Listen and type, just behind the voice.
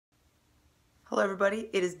Hello everybody,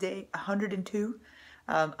 it is day 102.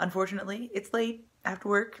 Unfortunately, it's late after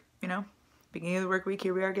work, beginning of the work week,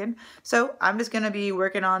 here we are again. So I'm just going to be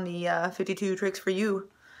working on the 52 tricks for you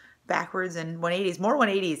backwards and 180s. More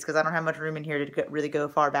 180s because I don't have much room in here to really go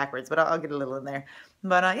far backwards, but I'll get a little in there.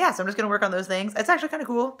 But yeah, so I'm just going to work on those things. It's actually kind of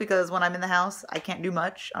cool because when I'm in the house, I can't do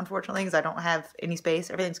much, unfortunately, because I don't have any space.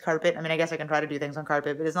 Everything's carpet. I mean, I guess I can try to do things on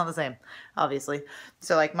carpet, but it's not the same, obviously.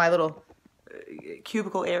 So like my little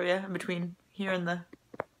cubicle area in between here and the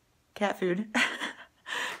cat food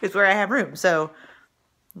is where I have room. So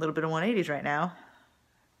a little bit of 180s right now.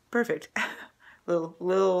 Perfect.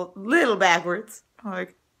 little backwards.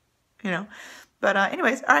 Like, But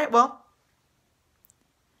anyways, all right, well,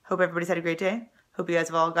 hope everybody's had a great day. Hope you guys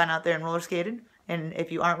have all gone out there and roller skated. And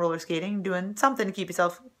if you aren't roller skating, doing something to keep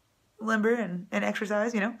yourself limber and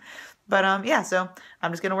exercise, But yeah, so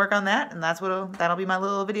I'm just gonna work on that, and that'll be my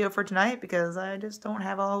little video for tonight because I just don't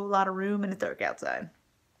have a whole lot of room and it's dark outside.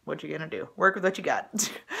 What you gonna do? Work with what you got.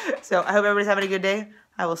 So I hope everybody's having a good day.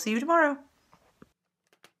 I will see you tomorrow.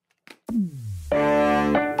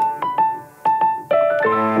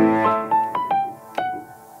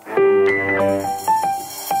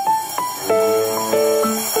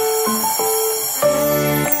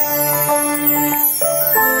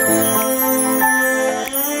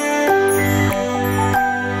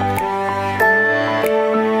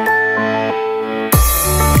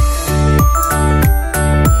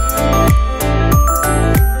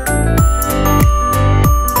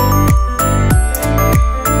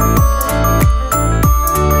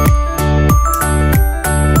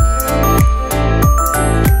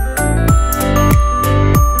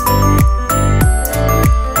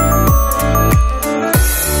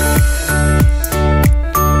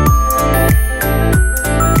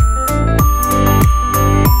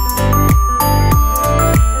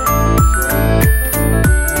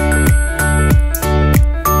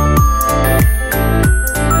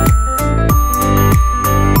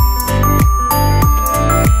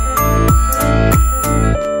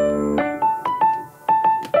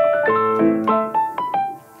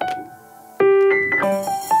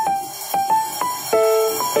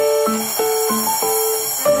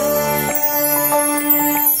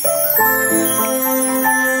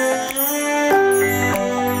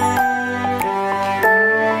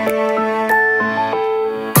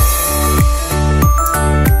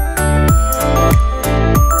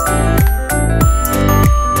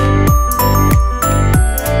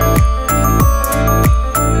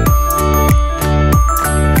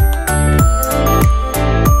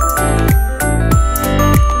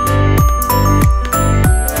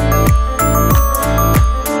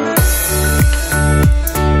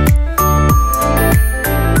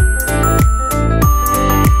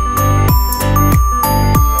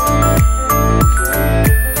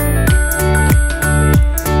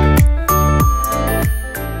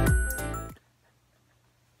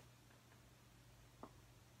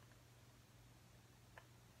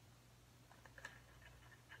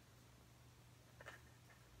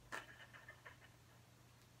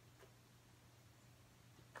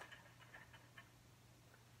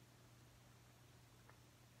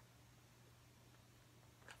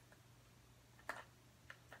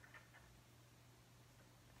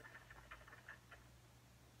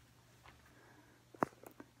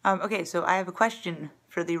 Okay, so I have a question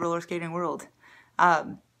for the roller skating world.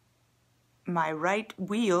 My right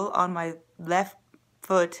wheel on my left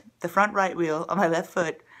foot, the front right wheel on my left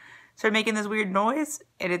foot, started making this weird noise,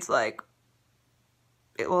 and it's like,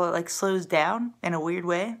 it slows down in a weird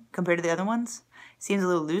way compared to the other ones. Seems a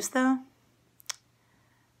little loose though.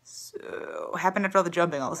 So, happened after all the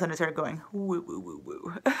jumping, all of a sudden it started going woo woo woo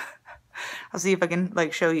woo. I'll see if I can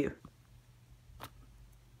show you.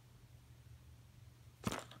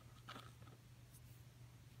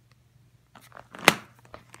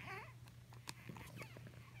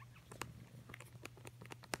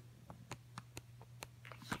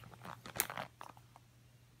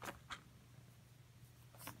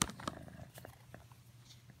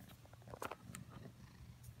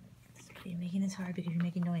 You're making this hard because you're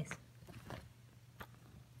making noise.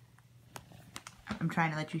 I'm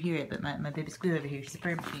trying to let you hear it, but my baby Squeal over here, she's a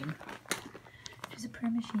purr machine. She's a purr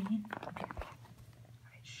machine. Okay.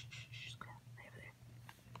 Alright, shh, Squeal. Right over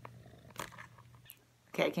there.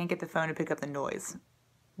 Okay, I can't get the phone to pick up the noise.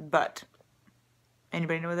 But,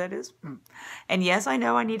 anybody know what that is? And yes, I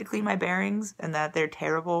know I need to clean my bearings and that they're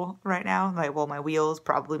terrible right now. My wheels,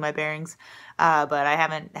 probably my bearings. But I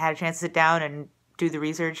haven't had a chance to sit down and do the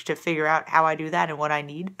research to figure out how I do that and what I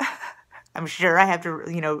need. I'm sure I have to,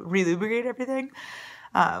 relubricate everything.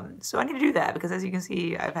 So I need to do that because as you can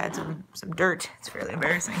see, I've had some dirt. It's fairly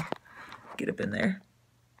embarrassing. get up in there.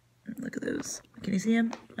 Look at those. Can you see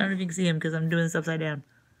him? I don't know if you can see him because I'm doing this upside down.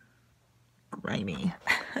 Grimy.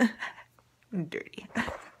 Dirty.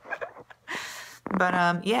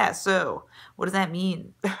 But, yeah, so what does that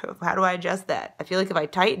mean? How do I adjust that? I feel like if I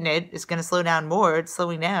tighten it, it's going to slow down more. It's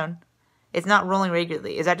slowing down. It's not rolling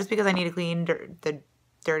regularly. Is that just because I need to clean the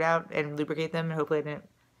dirt out and lubricate them? And hopefully I didn't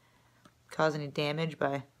cause any damage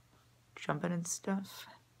by jumping and stuff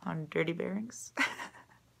on dirty bearings.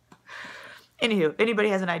 Anywho, if anybody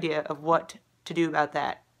has an idea of what to do about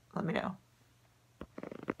that, let me know.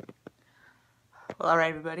 Well,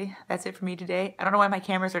 alright everybody, that's it for me today. I don't know why my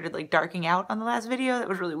camera started like darking out on the last video. That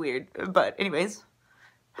was really weird. But anyways,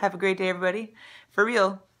 have a great day everybody. For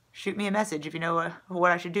real, shoot me a message if you know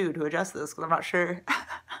what I should do to adjust this, because I'm not sure.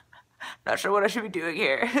 Not sure what I should be doing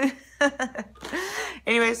here.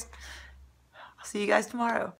 Anyways, I'll see you guys tomorrow.